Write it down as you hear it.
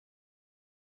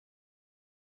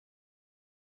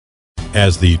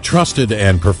As the trusted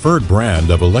and preferred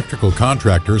brand of electrical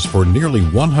contractors for nearly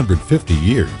 150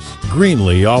 years,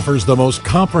 Greenlee offers the most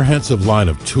comprehensive line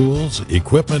of tools,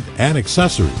 equipment, and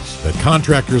accessories that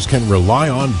contractors can rely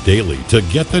on daily to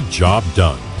get the job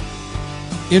done.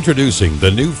 Introducing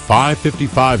the new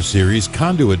 555 series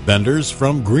conduit benders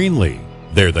from Greenlee.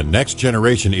 They're the next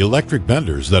generation electric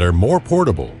benders that are more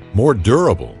portable, more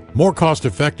durable, more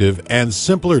cost-effective, and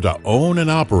simpler to own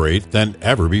and operate than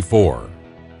ever before.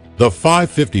 The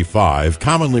 555,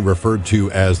 commonly referred to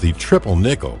as the triple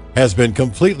nickel, has been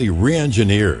completely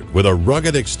re-engineered with a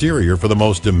rugged exterior for the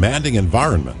most demanding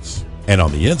environments, and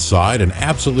on the inside an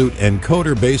absolute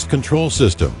encoder-based control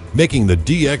system, making the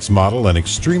DX model an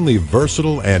extremely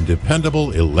versatile and dependable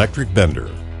electric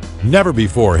bender. Never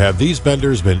before have these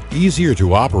benders been easier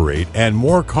to operate and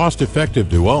more cost-effective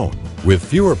to own, with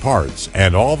fewer parts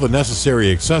and all the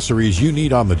necessary accessories you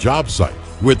need on the job site,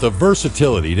 with the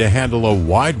versatility to handle a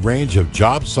wide range of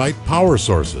job site power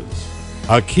sources.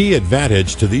 A key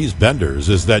advantage to these benders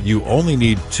is that you only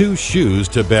need 2 shoes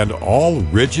to bend all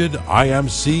rigid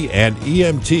IMC and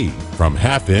EMT from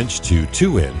 1/2 inch to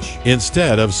 2 inch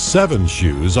instead of 7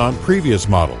 shoes on previous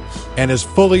models, and is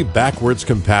fully backwards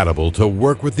compatible to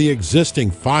work with the existing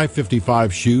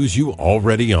 555 shoes you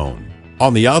already own.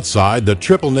 On the outside, the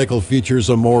triple nickel features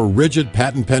a more rigid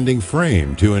patent-pending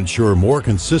frame to ensure more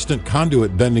consistent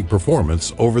conduit bending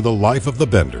performance over the life of the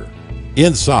bender.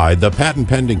 Inside, the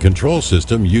patent-pending control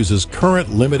system uses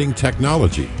current-limiting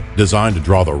technology designed to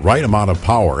draw the right amount of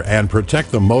power and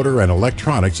protect the motor and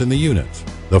electronics in the unit.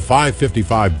 The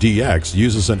 555DX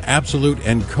uses an absolute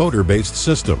encoder-based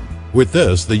system. With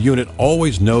this, the unit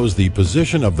always knows the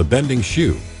position of the bending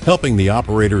shoe, helping the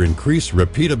operator increase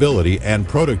repeatability and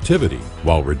productivity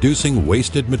while reducing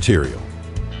wasted material.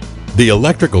 The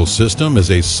electrical system is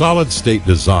a solid-state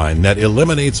design that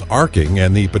eliminates arcing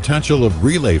and the potential of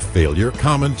relay failure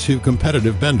common to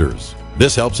competitive benders.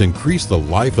 This helps increase the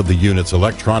life of the unit's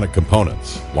electronic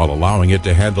components, while allowing it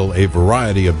to handle a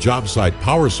variety of job site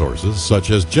power sources such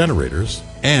as generators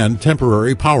and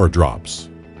temporary power drops.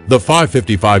 The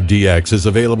 555DX is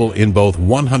available in both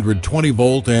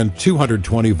 120-volt and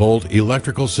 220-volt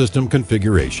electrical system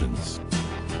configurations.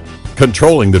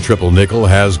 Controlling the triple nickel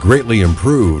has greatly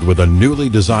improved with a newly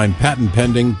designed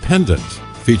patent-pending pendant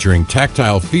featuring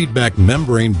tactile feedback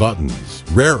membrane buttons,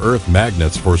 rare earth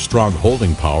magnets for strong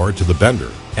holding power to the bender,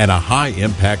 and a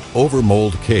high-impact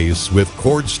overmold case with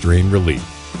cord strain relief.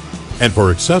 And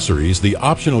for accessories, the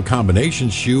optional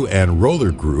combination shoe and roller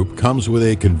group comes with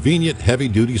a convenient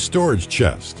heavy-duty storage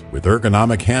chest with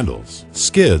ergonomic handles,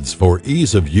 skids for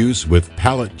ease of use with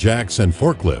pallet jacks and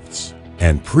forklifts,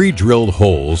 and pre-drilled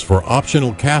holes for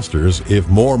optional casters if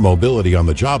more mobility on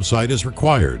the job site is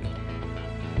required.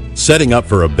 Setting up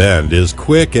for a bend is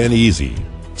quick and easy.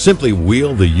 Simply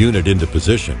wheel the unit into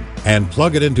position and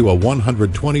plug it into a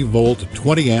 120-volt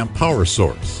 20-amp power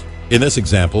source. In this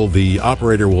example, the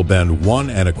operator will bend 1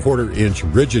 1/4 inch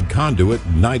rigid conduit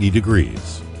 90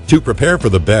 degrees. To prepare for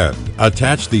the bend,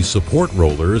 attach the support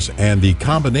rollers and the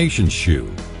combination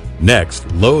shoe. Next,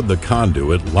 load the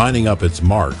conduit lining up its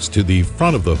marks to the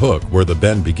front of the hook where the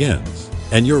bend begins,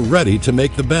 and you're ready to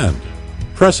make the bend.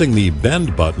 Pressing the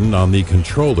bend button on the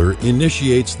controller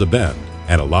initiates the bend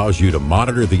and allows you to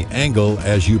monitor the angle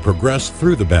as you progress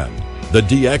through the bend. The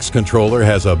DX controller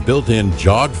has a built-in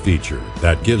jog feature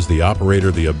that gives the operator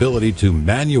the ability to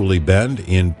manually bend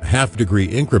in half-degree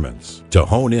increments to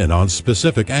hone in on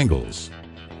specific angles.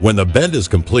 When the bend is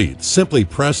complete, simply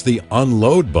press the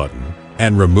unload button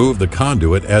and remove the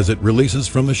conduit as it releases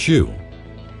from the shoe.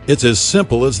 It's as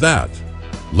simple as that.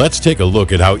 Let's take a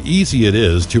look at how easy it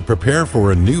is to prepare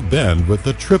for a new bend with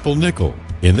the triple nickel.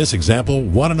 In this example,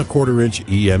 1 1/4 inch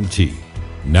EMT.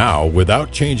 Now,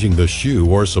 without changing the shoe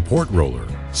or support roller,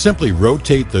 simply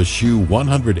rotate the shoe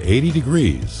 180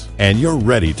 degrees and you're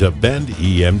ready to bend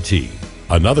EMT.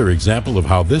 Another example of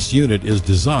how this unit is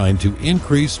designed to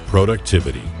increase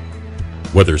productivity.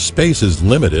 Whether space is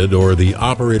limited or the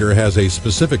operator has a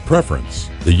specific preference,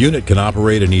 the unit can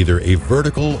operate in either a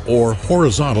vertical or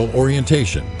horizontal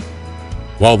orientation.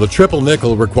 While the triple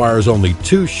nickel requires only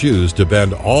 2 shoes to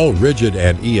bend all rigid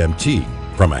and EMT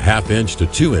from a 1/2 inch to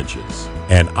 2 inches,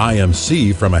 and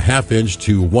IMC from a 1/2 inch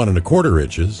to 1 1/4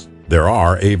 inches, there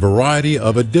are a variety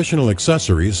of additional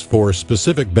accessories for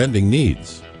specific bending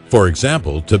needs. For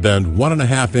example, to bend 1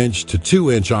 1/2 inch to 2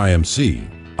 inch IMC,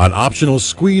 an optional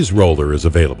squeeze roller is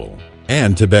available.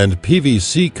 And to bend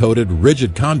PVC-coated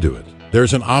rigid conduit,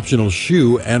 there's an optional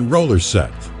shoe and roller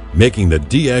set, making the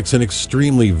DX an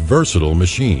extremely versatile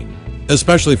machine.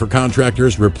 Especially for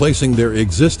contractors replacing their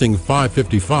existing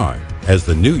 555, as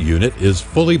the new unit is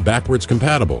fully backwards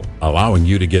compatible, allowing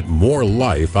you to get more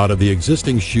life out of the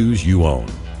existing shoes you own.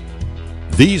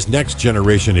 These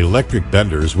next-generation electric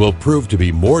benders will prove to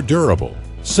be more durable,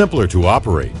 simpler to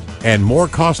operate, and more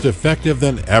cost-effective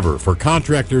than ever for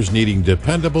contractors needing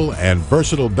dependable and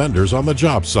versatile benders on the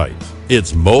job site.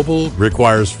 It's mobile,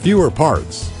 requires fewer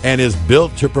parts, and is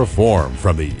built to perform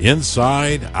from the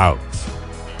inside out.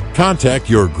 Contact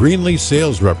your Greenlee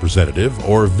sales representative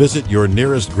or visit your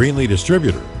nearest Greenlee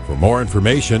distributor for more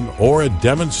information or a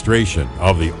demonstration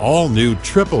of the all-new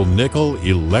triple nickel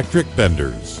electric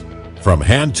benders. From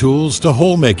hand tools to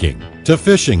hole making, to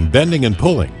fishing, bending, and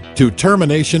pulling, to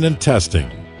termination and testing,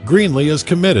 Greenlee is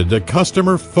committed to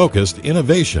customer-focused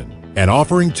innovation and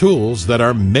offering tools that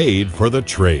are made for the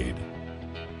trade.